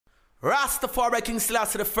Rastafari King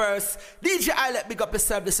Selassie the first. DJ I let big up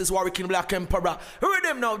yourself. This is Warwick King Black Emperor.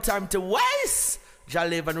 Rhythm no time to waste. Jah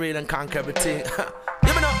live and reign and conquer everything.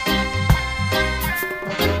 Give me now.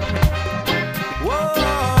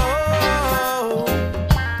 Whoa.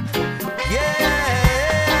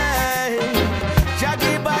 Yeah. Jah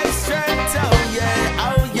give by strength. Oh yeah.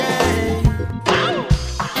 Oh yeah.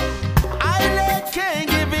 I let King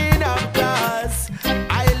give it up, cause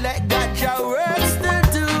I let God Jah works to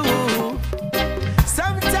do.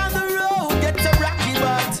 Sometimes the road gets a rocky,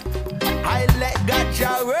 but I let God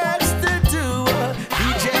Jah works to do.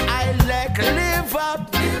 DJ I let live up.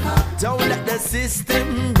 Don't let the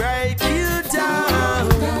system break you down.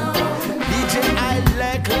 DJ I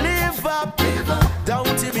let live up.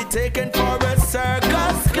 Don't you be taken for a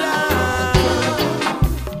circus clown.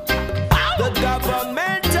 The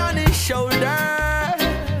government on his shoulder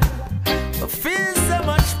feels so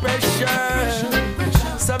much pressure.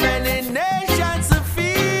 So many nations to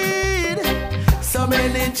feed, so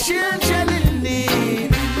many children in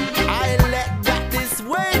need. I let got this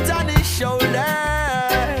weight on his shoulder.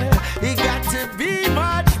 He got to be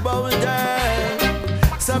much bolder.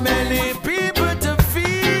 So many people to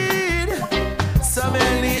feed, so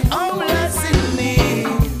many homeless in need.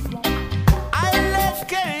 I let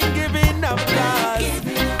Cain giving up, cause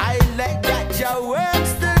I let that your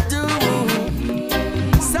works to do.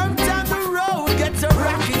 Sometimes the road gets a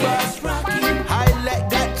rocky, but I let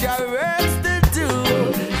that your works to do.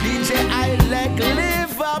 DJ I let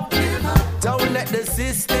live up. Don't let the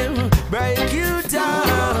system break you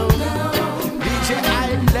down. DJ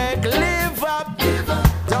I let live up.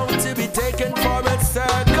 Don't you be taken for a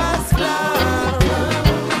circus clown.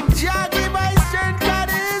 Jaggy by strength, God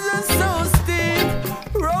isn't so steep.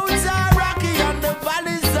 Roads are rocky and the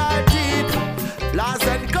valleys are deep. Laws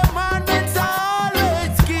and commandments are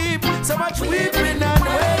always keep. So much weeping and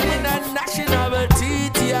wailing and gnashing of a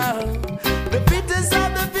teeth, yeah. The fittest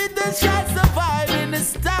of the fittest shall survive in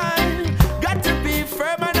this time. Got to be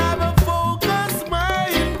firm and have a focused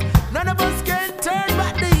mind. None of us can turn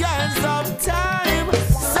back the hands of time.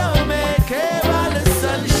 So make hay while the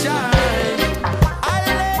sun shine. I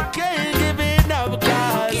let Cain give it up,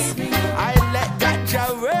 cause I let God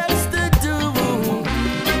Jah works to do.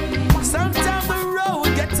 Sometimes the road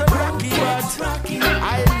gets a rocky, but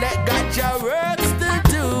I let God Jah works to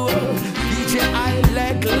do. DJ I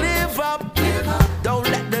let live up. Don't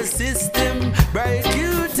let the system break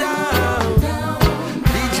you down.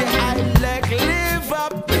 DJ I let live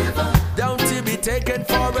up. Don't you be taken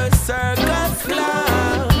for a circus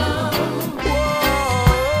clown.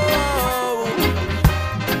 Whoa.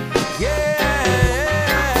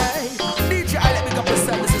 Yeah. DJ I let me go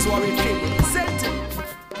yourself. This is Warwick King. Sent it.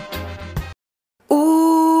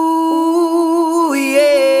 Ooh,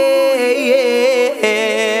 yeah.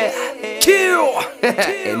 Kill.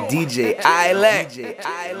 And DJ Island.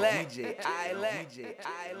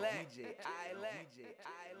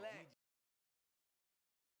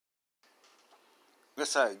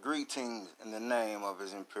 Yes, I greetings in the name of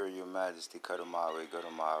His Imperial Majesty Kadamare,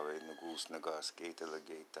 Gadamare, Nagus Nagas, Gata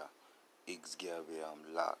Legata,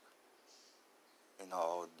 Ixgaviam Lak, and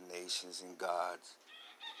all the nations and gods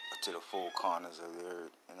to the four corners of the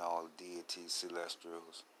earth, and all deities,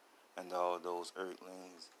 celestials, and all those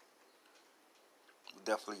earthlings. We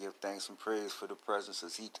definitely give thanks and praise for the presence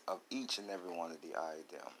of each and every one of the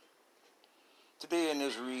item. Today in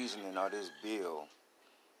this reasoning or this bill,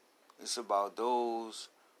 it's about those,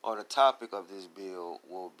 or the topic of this bill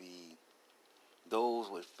will be those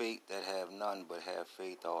with faith that have none but have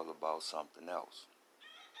faith all about something else.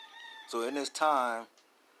 So in this time,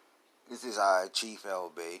 this is I, Chief L.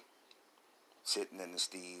 Bay, sitting in the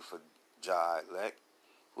steed for Jah Elect,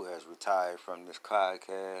 who has retired from this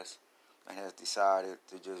podcast and has decided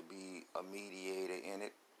to just be a mediator in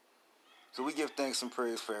it. So we give thanks and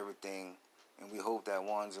praise for everything, and we hope that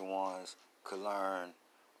ones and ones could learn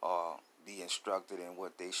or be instructed in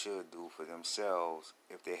what they should do for themselves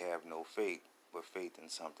if they have no faith, but faith in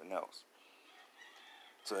something else.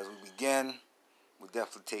 So as we begin, we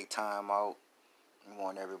definitely take time out. We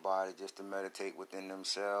want everybody just to meditate within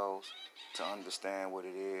themselves to understand what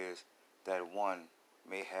it is that one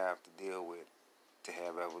may have to deal with to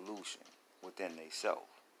have evolution within themselves.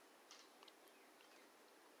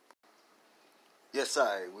 Yes,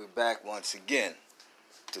 we're back once again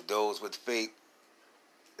to those with faith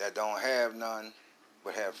that don't have none,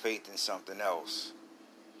 but have faith in something else.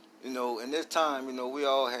 You know, in this time, you know, we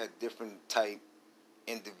all had different type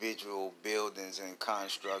individual buildings and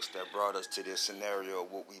constructs that brought us to this scenario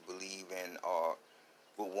of what we believe in or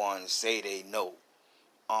what ones say they know.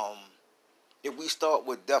 if we start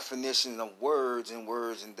with definitions of words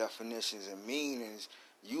and definitions and meanings,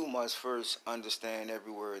 you must first understand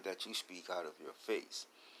every word that you speak out of your face,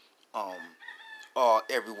 or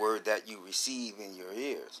every word that you receive in your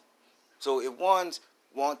ears. So if ones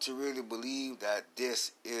want to really believe that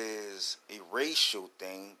this is a racial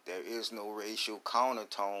thing, there is no racial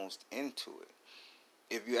countertones into it.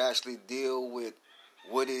 If you actually deal with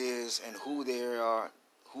what it is and who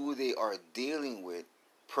they are dealing with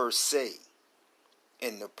per se,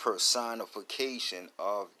 in the personification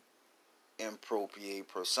of impropriate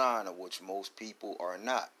persona, which most people are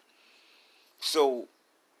not. So,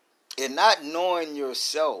 in not knowing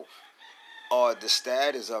yourself or the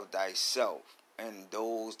status of thyself, and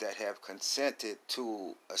those that have consented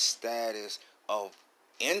to a status of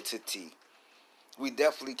entity, we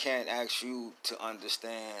definitely can't ask you to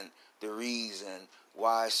understand the reason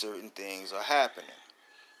why certain things are happening.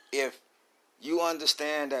 If you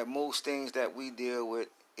understand that most things that we deal with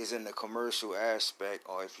is in the commercial aspect,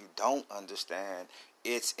 or if you don't understand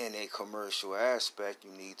it's in a commercial aspect,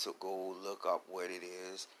 you need to go look up what it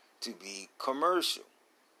is to be commercial.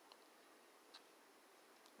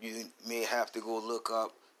 You may have to go look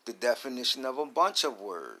up the definition of a bunch of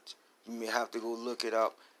words. You may have to go look it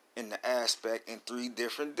up in the aspect in 3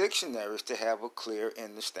 different dictionaries to have a clear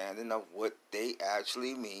understanding of what they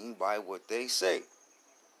actually mean by what they say.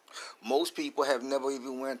 Most people have never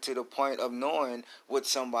even went to the point of knowing what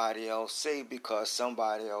somebody else say, because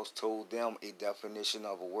somebody else told them a definition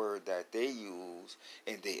of a word that they use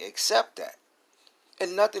and they accept that.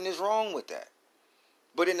 And nothing is wrong with that.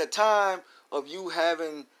 But in the time of you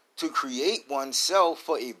having to create oneself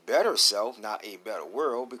for a better self, not a better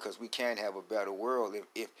world, because we can't have a better world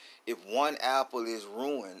if one apple is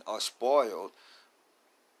ruined or spoiled.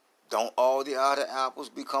 Don't all the other apples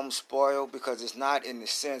become spoiled? Because it's not in the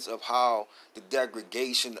sense of how the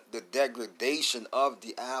degradation of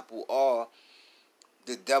the apple, or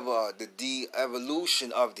the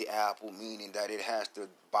de-evolution of the apple, meaning that it has to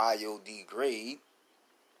biodegrade,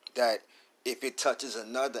 that if it touches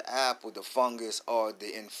another apple, the fungus or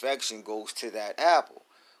the infection goes to that apple,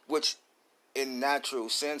 which in natural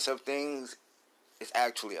sense of things is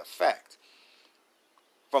actually a fact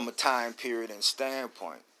from a time period and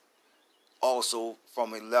standpoint. Also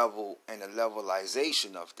from a level and a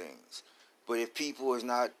levelization of things. But if people is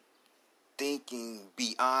not thinking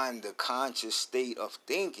beyond the conscious state of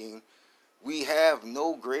thinking, we have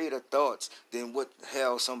no greater thoughts than what the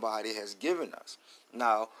hell somebody has given us.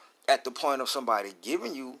 Now, at the point of somebody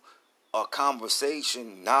giving you a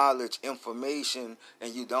conversation, knowledge, information,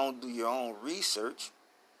 and you don't do your own research,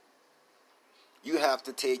 you have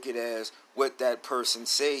to take it as what that person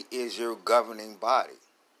say is your governing body.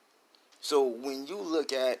 So when you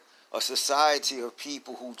look at a society of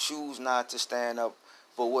people who choose not to stand up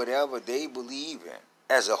for whatever they believe in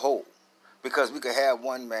as a whole, because we could have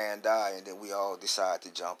one man die and then we all decide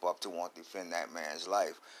to jump up to want to defend that man's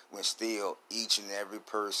life, when still each and every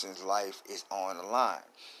person's life is on the line.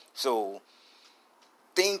 So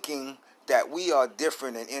thinking that we are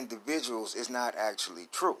different in individuals is not actually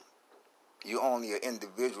true. You're only an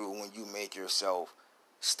individual when you make yourself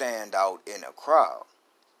stand out in a crowd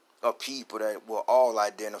of people that will all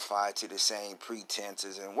identify to the same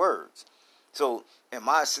pretenses and words. So in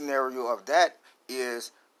my scenario of that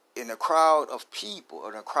is in a crowd of people,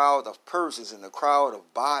 in a crowd of persons, in a crowd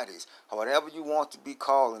of bodies, or whatever you want to be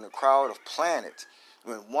called, in a crowd of planets.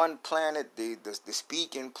 When one planet, the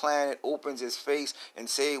speaking planet, opens its face and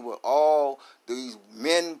say, will all these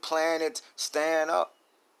men planets stand up?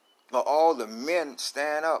 But all the men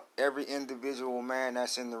stand up. Every individual man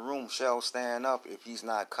that's in the room shall stand up if he's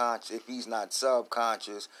not conscious, if he's not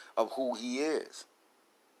subconscious of who he is.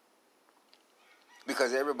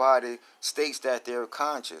 Because everybody states that they're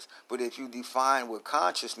conscious. But if you define what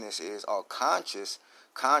consciousness is, or conscious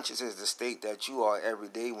is the state that you are every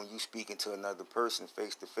day when you speaking to another person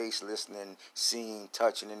face to face, listening, seeing,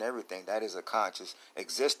 touching, and everything. That is a conscious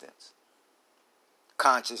existence.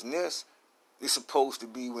 Consciousness is supposed to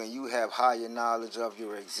be when you have higher knowledge of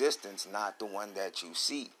your existence, not the one that you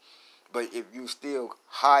see. But if you're still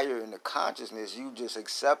higher in the consciousness, you just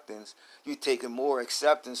acceptance, you're taking more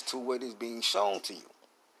acceptance to what is being shown to you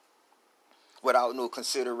without no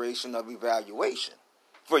consideration of evaluation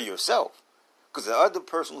for yourself. Because the other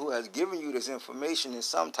person who has given you this information in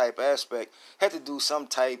some type of aspect had to do some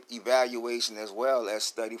type evaluation as well as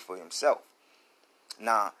study for himself.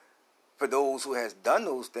 Now, for those who has done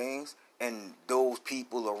those things, and those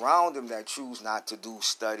people around them that choose not to do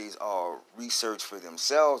studies or research for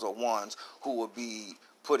themselves, or ones who will be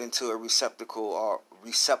put into a receptacle or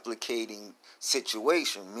reciprocating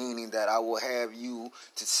situation, meaning that I will have you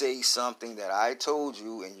to say something that I told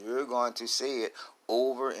you, and you're going to say it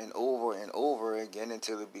over and over and over again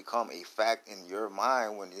until it become a fact in your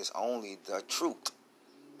mind when it's only the truth.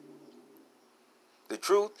 The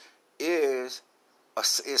truth is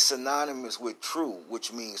synonymous with true,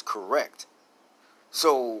 which means correct.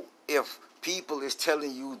 So if people is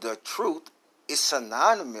telling you the truth, it's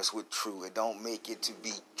synonymous with true. It don't make it to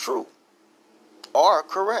be true or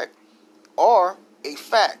correct or a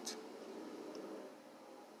fact.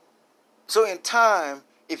 So in time,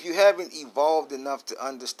 if you haven't evolved enough to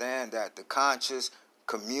understand that the conscious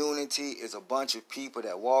community is a bunch of people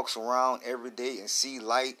that walks around every day and see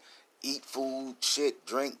light, eat food, shit,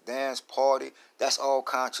 drink, dance, party, that's all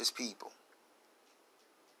conscious people.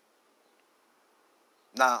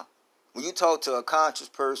 Now, when you talk to a conscious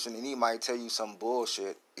person and he might tell you some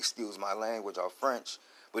bullshit, excuse my language or French,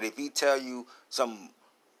 but if he tell you some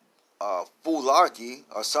foolarchy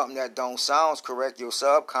or something that don't sound correct, your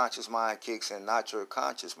subconscious mind kicks in, not your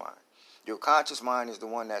conscious mind. Your conscious mind is the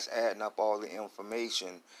one that's adding up all the information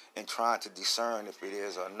and trying to discern if it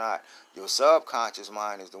is or not. Your subconscious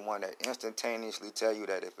mind is the one that instantaneously tell you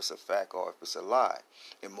that if it's a fact or if it's a lie.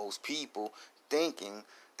 And most people thinking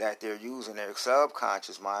that they're using their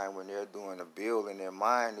subconscious mind when they're doing a build in their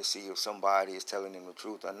mind to see if somebody is telling them the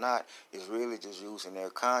truth or not is really just using their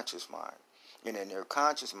conscious mind. And in their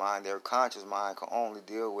conscious mind can only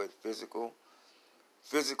deal with physical,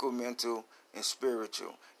 mental, and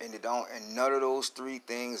spiritual. And none of those three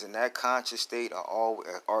things in that conscious state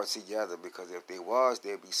are together, because if they was,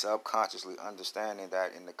 they'd be subconsciously understanding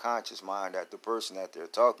that in the conscious mind that the person that they're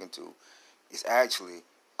talking to is actually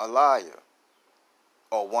a liar,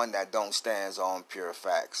 or one that don't stands on pure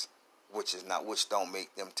facts, which don't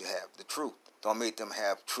make them to have the truth. Don't make them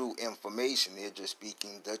have true information. They're just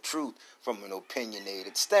speaking the truth from an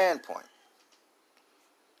opinionated standpoint.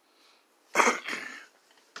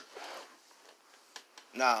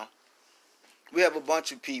 Now, we have a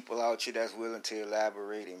bunch of people out here that's willing to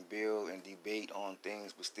elaborate and build and debate on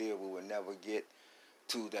things, but still we will never get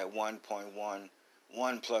to that 1.1.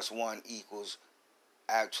 1 plus 1 equals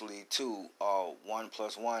actually 2, or 1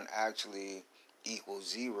 plus 1 actually equals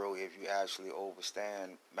 0 if you actually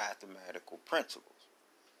understand mathematical principles.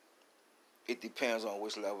 It depends on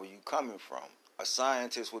which level you're coming from. A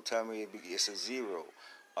scientist will tell me it's a 0.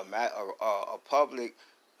 A public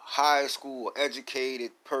high school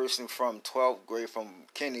educated person from 12th grade, from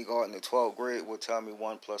kindergarten to 12th grade, will tell me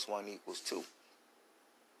 1 plus 1 equals 2.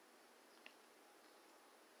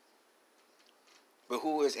 But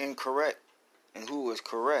who is incorrect and who is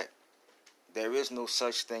correct? There is no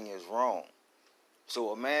such thing as wrong. So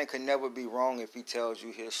a man can never be wrong if he tells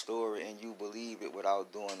you his story and you believe it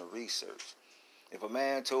without doing the research. If a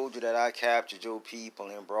man told you that I captured your people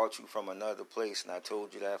and brought you from another place, and I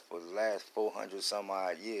told you that for the last 400 some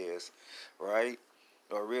odd years, right?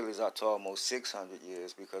 Or really it's up to almost 600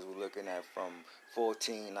 years, because we're looking at from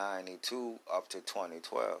 1492 up to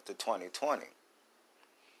 2012 to 2020.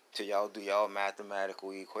 So y'all do y'all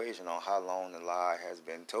mathematical equation on how long the lie has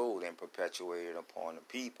been told and perpetuated upon the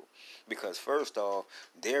people. Because first off,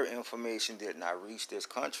 their information did not reach this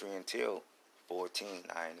country until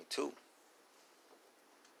 1492.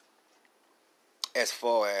 As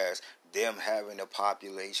far as them having a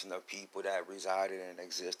population of people that resided and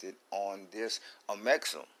existed on this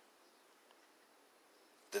Amexem,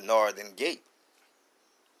 the Northern Gate.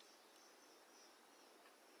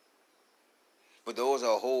 But those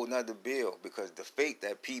are a whole nother bill, because the fate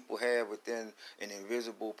that people have within an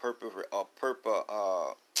invisible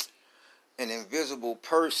an invisible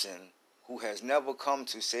person who has never come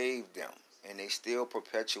to save them, and they still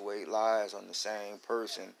perpetuate lies on the same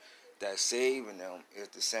person that's saving them, is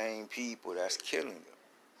the same people that's killing them.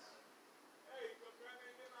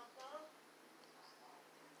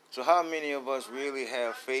 So how many of us really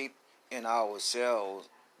have faith in ourselves,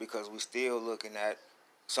 because we're still looking at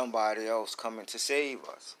somebody else coming to save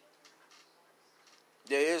us?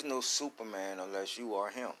 There is no Superman unless you are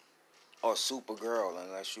him, or Supergirl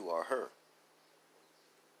unless you are her.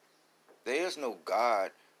 There is no God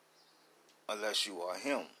unless you are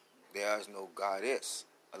him. There is no goddess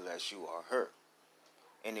unless you are her.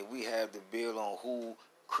 And if we have the bill on who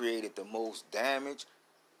created the most damage,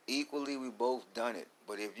 equally we both done it.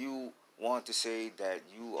 But if you want to say that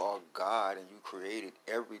you are God and you created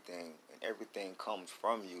everything and everything comes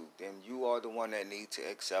from you, then you are the one that needs to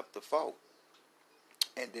accept the fault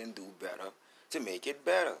and then do better to make it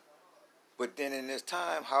better. But then in this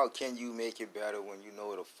time, how can you make it better when you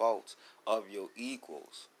know the faults of your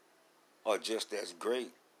equals are just as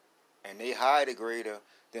great? And they hide it greater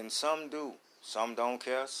than some do. Some don't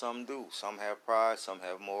care, some do. Some have pride, some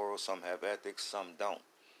have morals, some have ethics, some don't.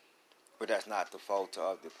 But that's not the fault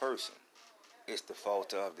of the person. It's the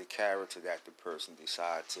fault of the character that the person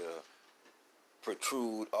decide to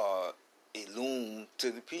protrude or illume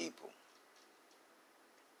to the people.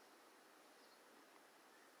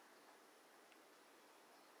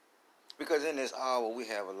 Because in this hour, we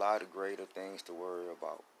have a lot of greater things to worry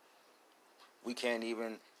about. We can't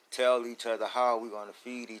even tell each other how we're going to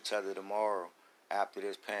feed each other tomorrow after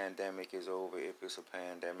this pandemic is over, if it's a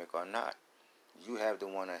pandemic or not. You have the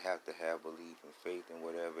one that have to have belief and faith in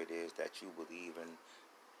whatever it is that you believe and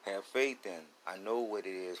have faith in. I know what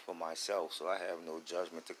it is for myself, so I have no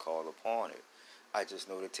judgment to call upon it. I just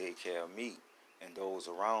know to take care of me and those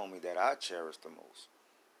around me that I cherish the most.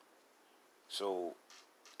 So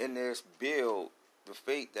in this build, the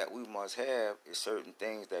faith that we must have is certain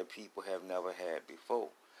things that people have never had before.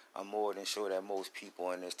 I'm more than sure that most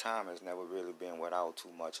people in this time has never really been without too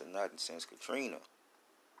much or nothing since Katrina.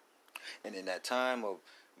 And in that time of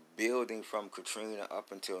building from Katrina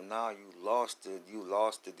up until now, you lost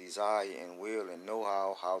the desire and will and know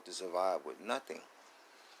how to survive with nothing.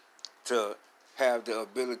 To have the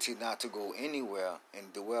ability not to go anywhere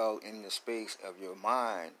and dwell in the space of your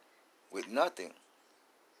mind with nothing.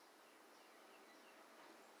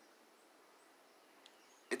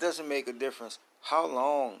 It doesn't make a difference how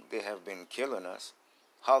long they have been killing us.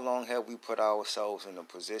 How long have we put ourselves in a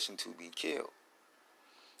position to be killed?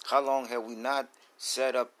 How long have we not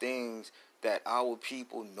set up things that our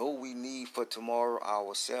people know we need for tomorrow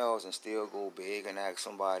ourselves and still go big and ask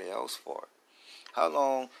somebody else for it? How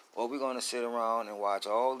long are we going to sit around and watch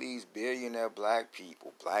all these billionaire black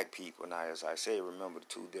people, now as I say, remember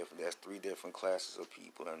there's 3 different classes of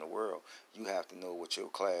people in the world. You have to know what your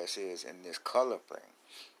class is in this color thing.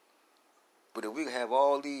 But if we have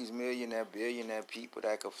all these millionaire, billionaire people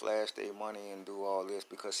that could flash their money and do all this,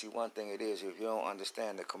 because see, one thing it is, if you don't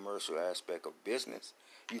understand the commercial aspect of business,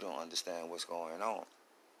 you don't understand what's going on.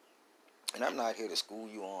 And I'm not here to school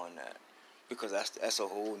you on that, because that's a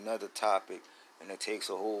whole nother topic, and it takes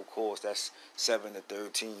a whole course. That's 7 to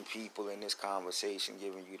 13 people in this conversation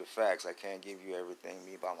giving you the facts. I can't give you everything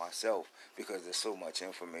me by myself, because there's so much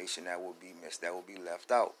information that will be missed, that will be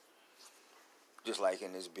left out. Just like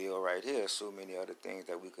in this bill right here, so many other things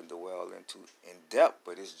that we can dwell into in depth,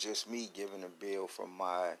 but it's just me giving a bill from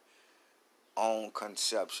my own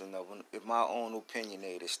conception of my own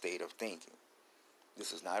opinionated state of thinking.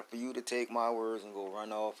 This is not for you to take my words and go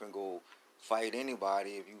run off and go fight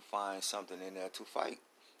anybody if you find something in there to fight.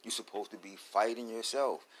 You're supposed to be fighting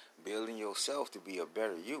yourself, building yourself to be a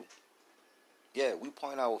better you. Yeah, we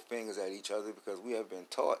point our fingers at each other because we have been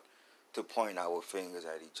taught to point our fingers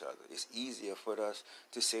at each other. It's easier for us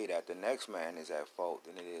to say that the next man is at fault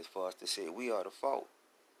than it is for us to say we are the fault.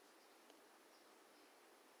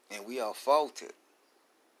 And we are faulted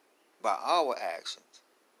by our actions.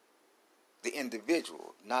 The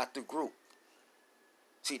individual, not the group.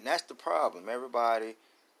 See, that's the problem. Everybody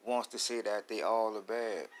wants to say that they all are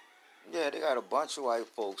bad. Yeah, they got a bunch of white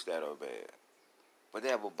folks that are bad. But they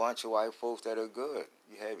have a bunch of white folks that are good.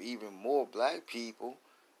 You have even more black people,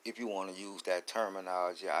 if you want to use that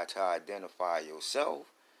terminology to identify yourself,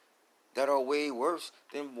 that are way worse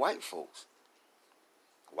than white folks.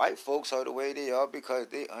 White folks are the way they are because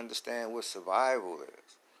they understand what survival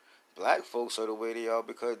is. Black folks are the way they are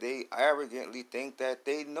because they arrogantly think that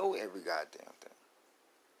they know every goddamn thing.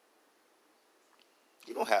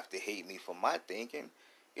 You don't have to hate me for my thinking.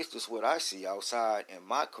 It's just what I see outside in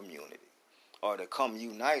my community. Or to come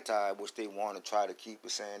united, which they want to try to keep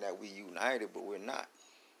us saying that we united, but we're not.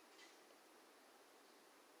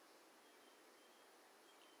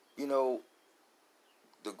 You know,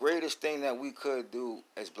 the greatest thing that we could do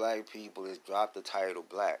as black people is drop the title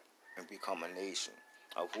black and become a nation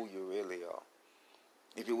of who you really are.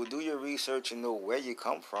 If you would do your research and know where you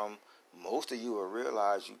come from, most of you will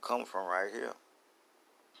realize you come from right here.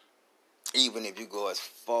 Even if you go as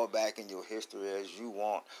far back in your history as you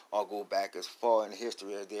want, or go back as far in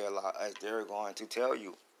history as they're going to tell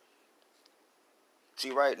you.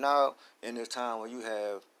 See, right now, in this time where you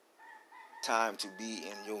have time to be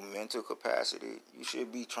in your mental capacity, you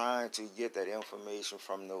should be trying to get that information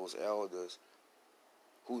from those elders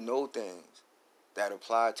who know things that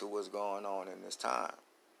apply to what's going on in this time.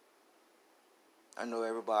 I know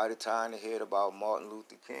everybody tired of hearing about Martin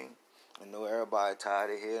Luther King. I know everybody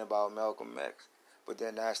tired of hearing about Malcolm X. But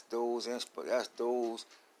then that's those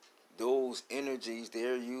energies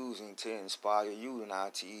they're using to inspire you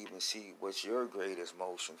not to even see what's your greatest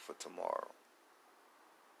motion for tomorrow.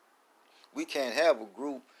 We can't have a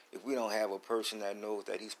group if we don't have a person that knows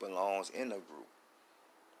that he belongs in a group.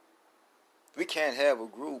 We can't have a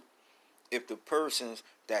group if the persons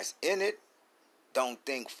that's in it don't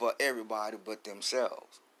think for everybody but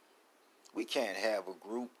themselves. We can't have a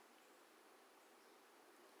group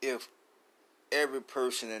if every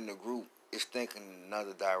person in the group is thinking in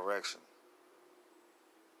another direction.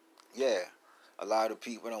 Yeah, a lot of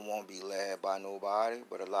people don't want to be led by nobody,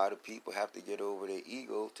 but a lot of people have to get over their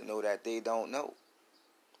ego to know that they don't know.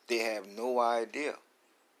 They have no idea.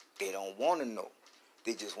 They don't want to know.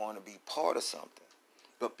 They just want to be part of something.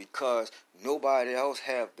 But because nobody else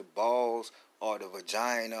have the balls or the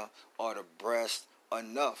vagina or the breast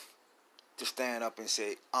enough to stand up and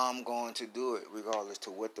say, I'm going to do it, regardless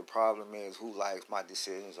to what the problem is, who likes my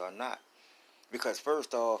decisions or not. Because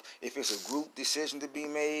first off, if it's a group decision to be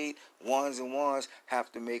made, ones and ones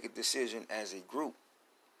have to make a decision as a group.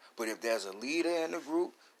 But if there's a leader in the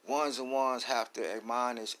group, ones and ones have to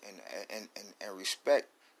admonish and respect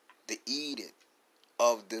the edict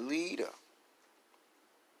of the leader.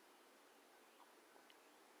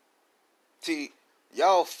 See,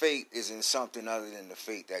 y'all faith is in something other than the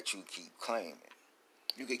faith that you keep claiming.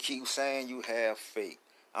 You can keep saying you have faith.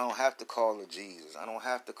 I don't have to call her Jesus. I don't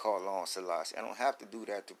have to call on Selassie. I don't have to do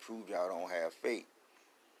that to prove y'all don't have faith.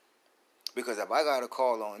 Because if I got to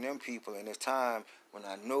call on them people in this time when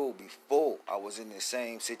I know before I was in the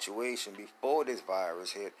same situation, before this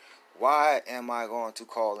virus hit, why am I going to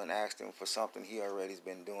call and ask them for something he already's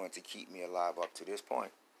been doing to keep me alive up to this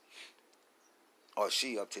point? Or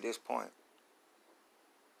she up to this point?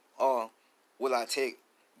 Or will I take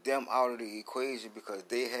them out of the equation because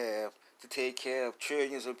they have to take care of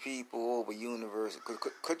trillions of people over universe,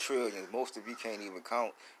 quadrillions. Most of you can't even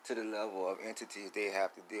count to the level of entities they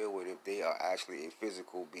have to deal with if they are actually a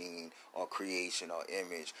physical being or creation or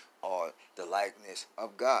image or the likeness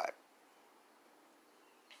of God.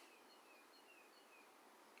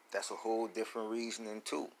 That's a whole different reasoning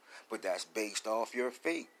too. But that's based off your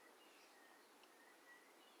faith.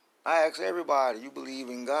 I ask everybody, you believe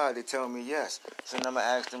in God? They tell me yes. So then I'm going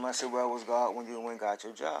to ask them, I said, where was God when you went and got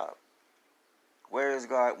your job? Where is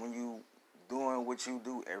God when you doing what you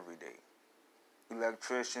do every day?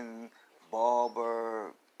 Electrician,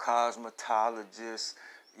 barber, cosmetologist,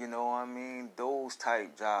 you know what I mean? Those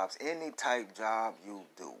type jobs. Any type job you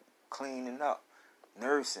do. Cleaning up,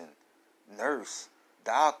 nursing, nurse,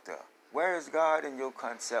 doctor. Where is God in your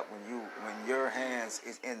concept when your hands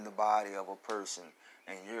is in the body of a person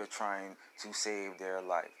and you're trying to save their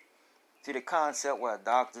life? See, the concept where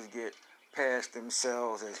doctors get past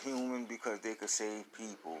themselves as human because they could save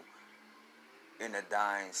people in a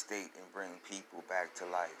dying state and bring people back to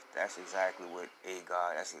life. That's exactly what a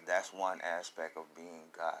God, that's one aspect of being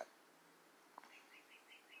God.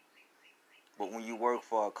 But when you work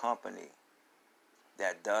for a company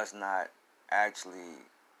that does not actually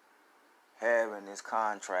have in its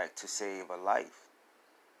contract to save a life,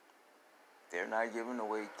 they're not giving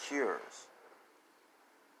away cures.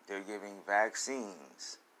 They're giving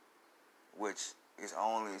vaccines, which is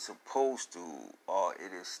only supposed to, or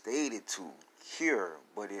it is stated to, cure,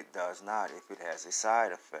 but it does not. If it has a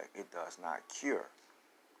side effect, it does not cure.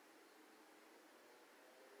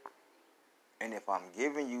 And if I'm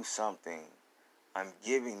giving you something, I'm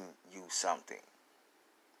giving you something.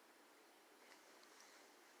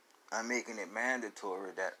 I'm making it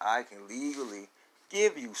mandatory that I can legally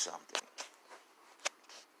give you something.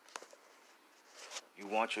 You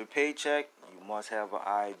want your paycheck, you must have an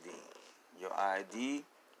ID. Your ID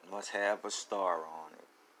must have a star on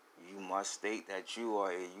it. You must state that you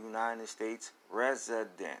are a United States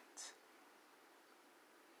resident.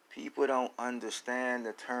 People don't understand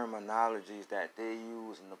the terminologies that they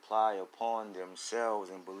use and apply upon themselves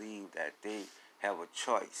and believe that they have a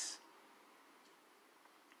choice.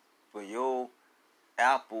 For your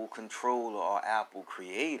Apple controller or Apple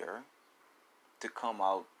creator to come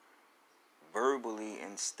out verbally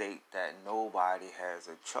and state that nobody has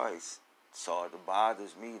a choice, so it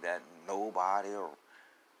bothers me that nobody or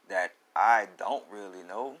that I don't really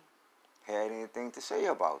know had anything to say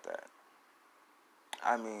about that.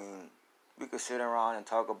 I mean, we could sit around and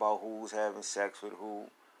talk about who's having sex with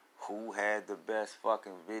who had the best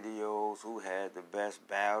fucking videos, who had the best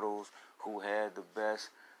battles, who had the best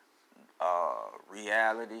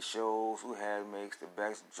reality shows, who makes the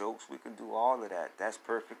best jokes. We can do all of that. That's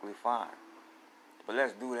perfectly fine. But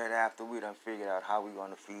let's do that after we done figured out how we're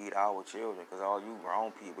going to feed our children, because all you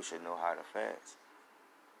grown people should know how to fast.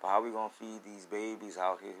 But how we going to feed these babies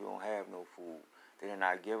out here who don't have no food? They're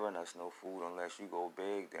not giving us no food unless you go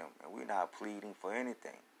beg them. And we're not pleading for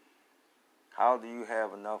anything. How do you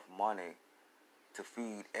have enough money to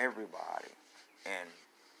feed everybody and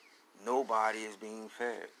nobody is being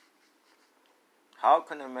fed? How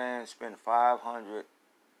can a man spend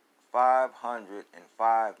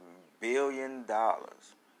 $505 billion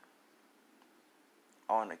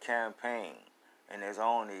on a campaign, and there's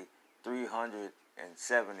only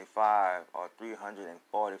 375 or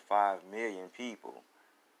 345 million people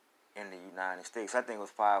in the United States? I think it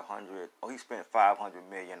was 500. Oh, he spent $500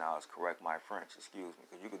 million. Correct my French, excuse me,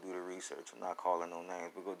 because you could do the research. I'm not calling no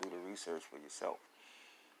names, but go do the research for yourself.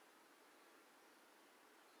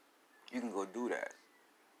 You can go do that.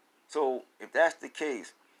 So if that's the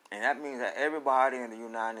case, and that means that everybody in the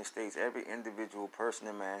United States, every individual person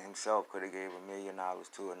and man himself could have gave $1 million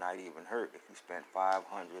to a not even hurt if he spent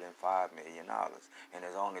 $505 million. And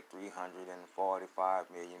there's only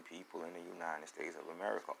 345 million people in the United States of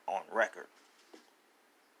America on record.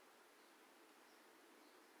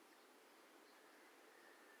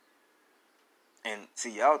 And see,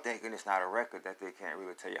 y'all thinking it's not a record, that they can't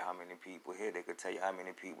really tell you how many people here. They could tell you how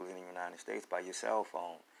many people in the United States by your cell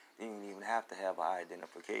phone. You don't even have to have an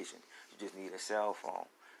identification. You just need a cell phone.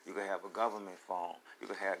 You could have a government phone. You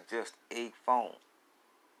could have just a phone.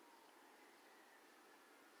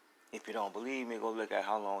 If you don't believe me, go look at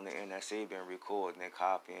how long the NSA been recording and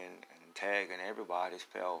copying and tagging everybody's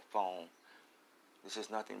phone. This is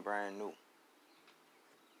nothing brand new.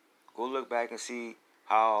 Go look back and see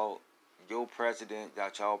how your president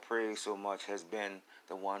that y'all praise so much has been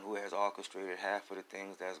the one who has orchestrated half of the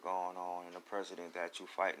things that's going on, and the president that you're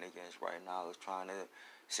fighting against right now is trying to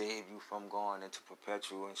save you from going into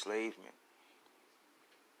perpetual enslavement.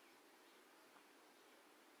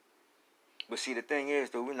 But see, the thing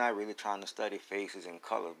is, though, we're not really trying to study faces and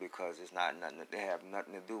color, because it's not nothing. They have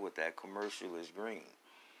nothing to do with that. Commercial is green,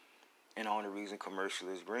 and the only reason commercial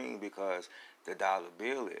is green because the dollar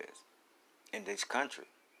bill is in this country.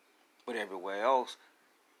 But everywhere else,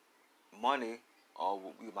 money, or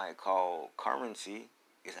what we might call currency,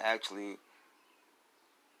 is actually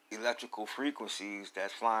electrical frequencies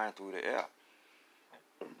that's flying through the air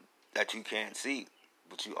that you can't see,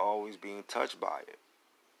 but you always being touched by it.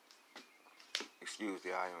 Excuse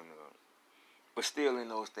the iron. But still, in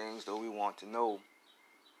those things, though, we want to know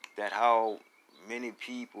that how many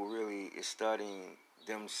people really is studying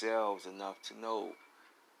themselves enough to know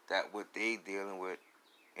that what they dealing with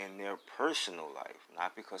in their personal life,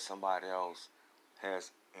 not because somebody else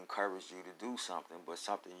has encouraged you to do something, but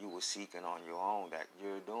something you were seeking on your own that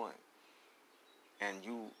you're doing. And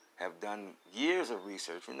you have done years of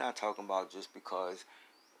research. We're not talking about just because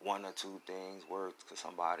one or two things worked for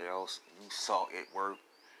somebody else, you saw it work.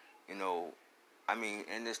 You know, I mean,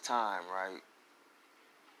 in this time, right,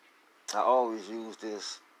 I always use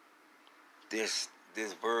this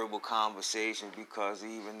verbal conversation because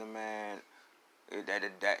even the man that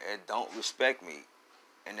don't respect me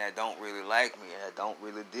and that don't really like me and that don't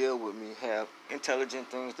really deal with me have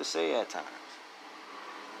intelligent things to say at times.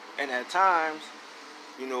 And at times,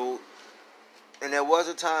 you know, and there was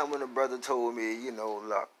a time when a brother told me, you know,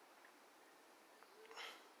 look,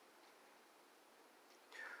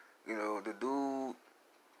 you know, the dude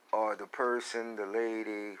or the person, the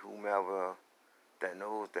lady, whomever that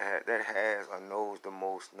knows that has or knows the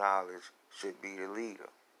most knowledge should be the leader.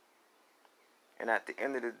 And at the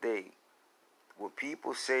end of the day, what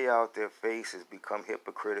people say out their faces become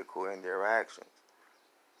hypocritical in their actions.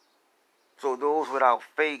 So those without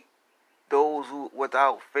faith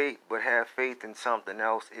but have faith in something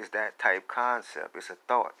else is that type concept. It's a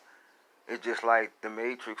thought. It's just like the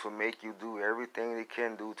Matrix will make you do everything they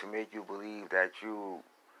can do to make you believe that you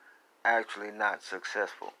actually not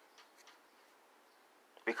successful.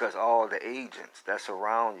 Because all the agents that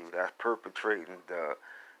surround you, that's perpetrating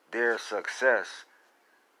their success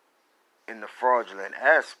in the fraudulent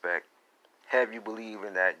aspect, have you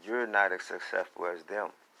believing that you're not as successful as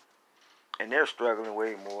them. And they're struggling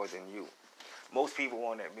way more than you. Most people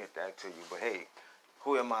won't admit that to you, but hey,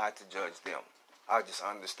 who am I to judge them? I just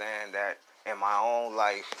understand that in my own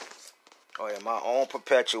life, or in my own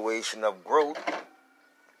perpetuation of growth,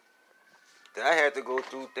 that I had to go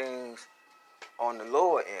through things on the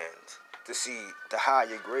lower ends to see the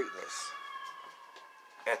higher greatness.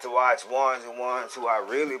 And to watch ones who I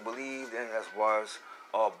really believed in as was,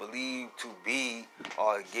 or believed to be,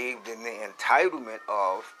 or gave them the entitlement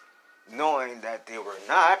of knowing that they were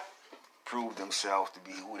not, prove themselves to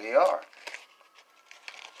be who they are.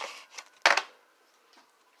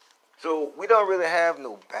 So we don't really have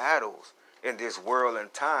no battles in this world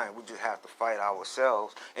and time. We just have to fight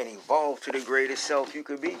ourselves and evolve to the greatest self you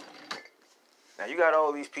could be. Now you got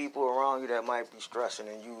all these people around you that might be stressing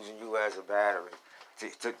and using you as a battery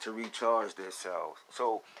to recharge themselves.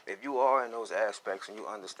 So if you are in those aspects and you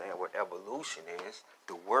understand what evolution is,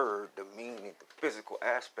 the word, the meaning, the physical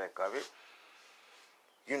aspect of it,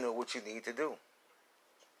 you know what you need to do.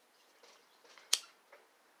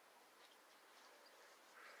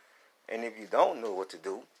 And if you don't know what to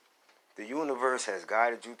do, the universe has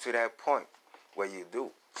guided you to that point where you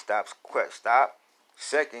do. Stop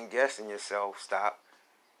second guessing yourself. Stop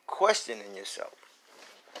questioning yourself.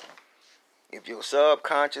 If your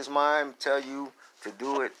subconscious mind tell you to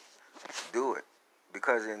do it, do it.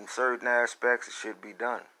 Because in certain aspects it should be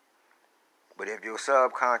done. But if your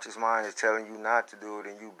subconscious mind is telling you not to do it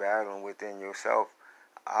and you battling within yourself,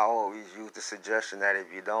 I always use the suggestion that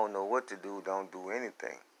if you don't know what to do, don't do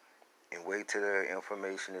anything. And wait till the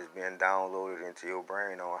information is being downloaded into your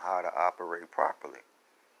brain on how to operate properly.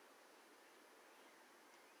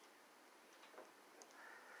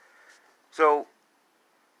 So,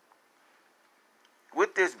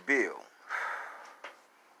 with this bill,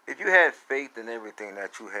 if you had faith in everything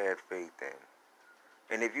that you had faith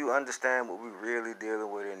in, and if you understand what we're really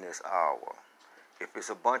dealing with in this hour, if it's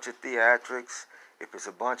a bunch of theatrics, if it's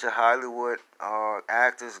a bunch of Hollywood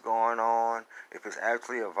actors going on, if it's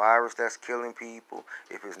actually a virus that's killing people,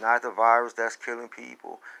 if it's not the virus that's killing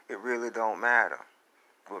people, it really don't matter.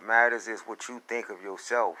 What matters is what you think of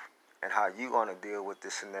yourself and how you're going to deal with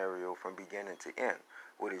this scenario from beginning to end.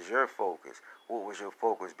 What is your focus? What was your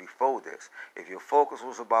focus before this? If your focus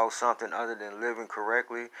was about something other than living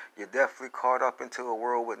correctly, you're definitely caught up into a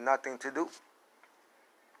world with nothing to do.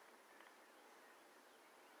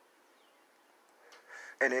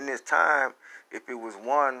 And in this time, if it was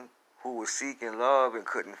one who was seeking love and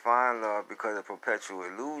couldn't find love because of perpetual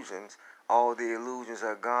illusions, all the illusions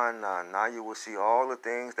are gone now. Now you will see all the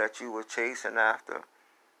things that you were chasing after.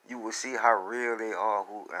 You will see how real they are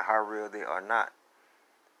and how real they are not.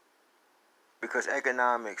 Because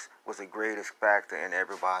economics was the greatest factor in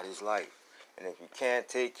everybody's life. And if you can't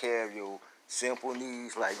take care of your simple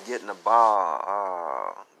needs like getting a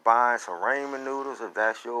bar, buying some ramen noodles, if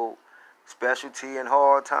that's your specialty in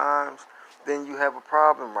hard times, then you have a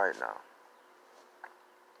problem right now.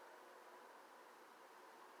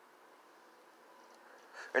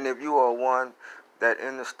 And if you are one that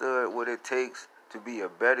understood what it takes to be a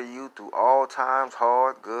better you through all times,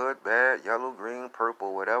 hard, good, bad, yellow, green,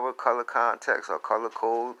 purple, whatever color context or color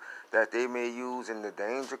code that they may use in the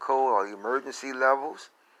danger code or emergency levels,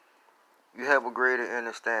 you have a greater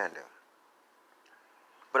understanding.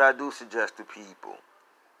 But I do suggest to people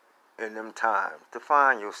in them times to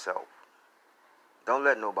find yourself. Don't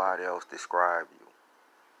let nobody else describe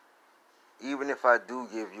you. Even if I do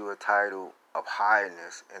give you a title of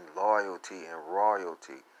highness and loyalty and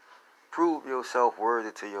royalty, prove yourself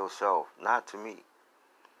worthy to yourself, not to me.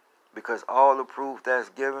 Because all the proof that's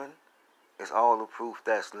given is all the proof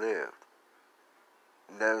that's lived.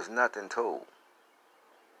 There's nothing told.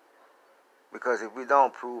 Because if we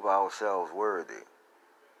don't prove ourselves worthy,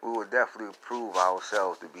 we will definitely prove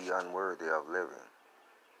ourselves to be unworthy of living.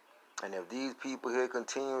 And if these people here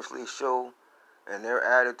continuously show in their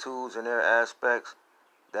attitudes and their aspects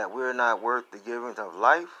that we're not worth the giving of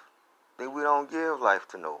life, then we don't give life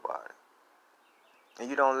to nobody. And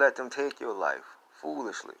you don't let them take your life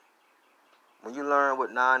foolishly. When you learn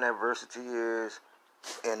what non-adversity is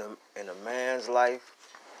in a man's life,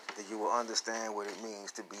 then you will understand what it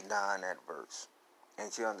means to be non-adverse. And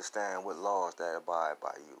you understand what laws that abide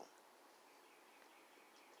by you.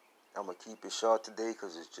 I'm going to keep it short today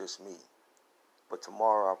because it's just me. But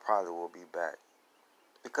tomorrow I probably will be back.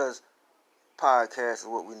 Because podcast is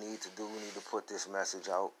what we need to do. We need to put this message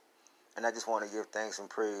out. And I just want to give thanks and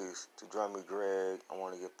praise to Drummy Greg. I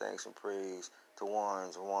want to give thanks and praise to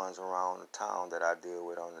ones around the town that I deal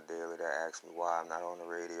with on the daily that ask me why I'm not on the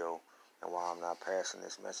radio and why I'm not passing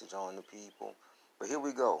this message on to people. But here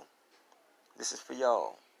we go. This is for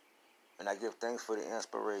y'all. And I give thanks for the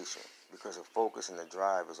inspiration because the focus and the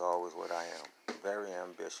drive is always what I am. Very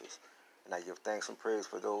ambitious. And I give thanks and praise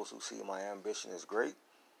for those who see my ambition is great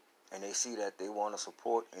and they see that they want to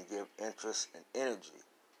support and give interest and energy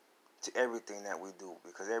to everything that we do,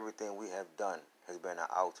 because everything we have done has been an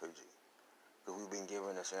outrage. Because we've been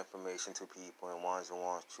giving this information to people, and ones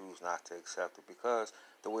choose not to accept it because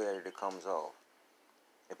the way that it comes off.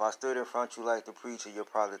 If I stood in front of you like the preacher, you'll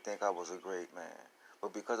probably think I was a great man.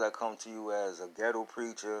 But because I come to you as a ghetto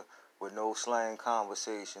preacher with no slang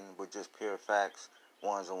conversation, but just pure facts,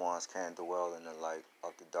 ones can't dwell in the light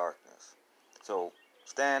of the darkness. So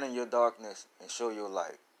stand in your darkness and show your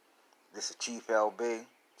light. This is Chief L. Bay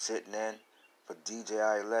sitting in for DJ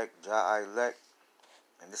Ilek, Jah Ilek,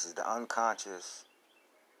 and this is the unconscious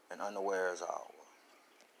and unawares hour.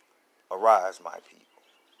 Arise, my people.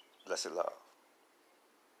 Blessed love.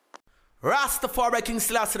 Rastafari King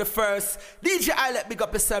Selassie the First. DJ Ilek, big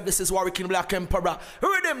up yourself. This is Warwick King Black Emperor.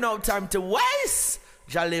 Rhythm, no time to waste.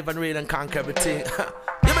 Shall live and reign and conquer everything.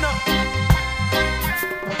 You know.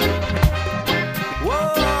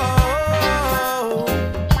 Whoa.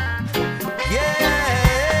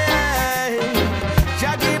 Yeah.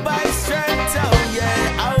 Jaggy by strength. Oh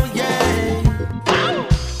yeah. Oh yeah.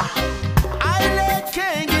 I let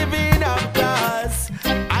King giving up cause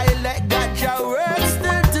I let God your works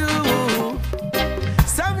to do.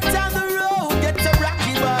 Sometimes the road gets a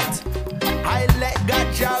rocky, but I let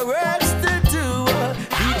God your works to do.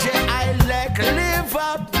 DJ, I like live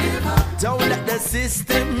up. Don't let the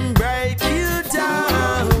system break you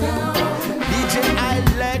down. DJ, I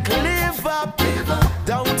like live up.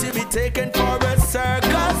 Don't you be taken for a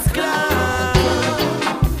circus clown.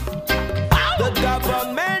 The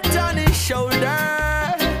government on his shoulder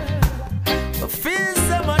feels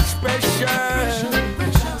so much pressure.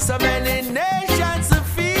 So many nations to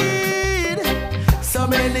feed, so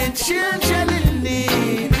many children in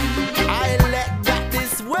need. I let that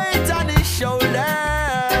this weight on his shoulder.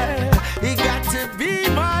 He got to be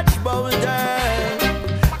much bolder.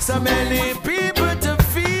 So many people to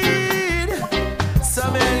feed, so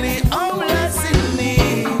many homeless in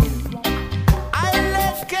need. I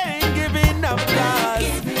let Cain giving up cause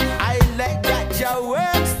I let that your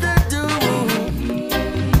works to do.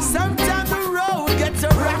 Sometimes the road gets a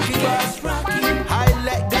rocky, but I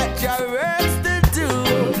let that your works to do.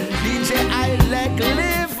 DJ, I like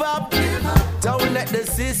live up. Don't let the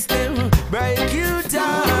system break you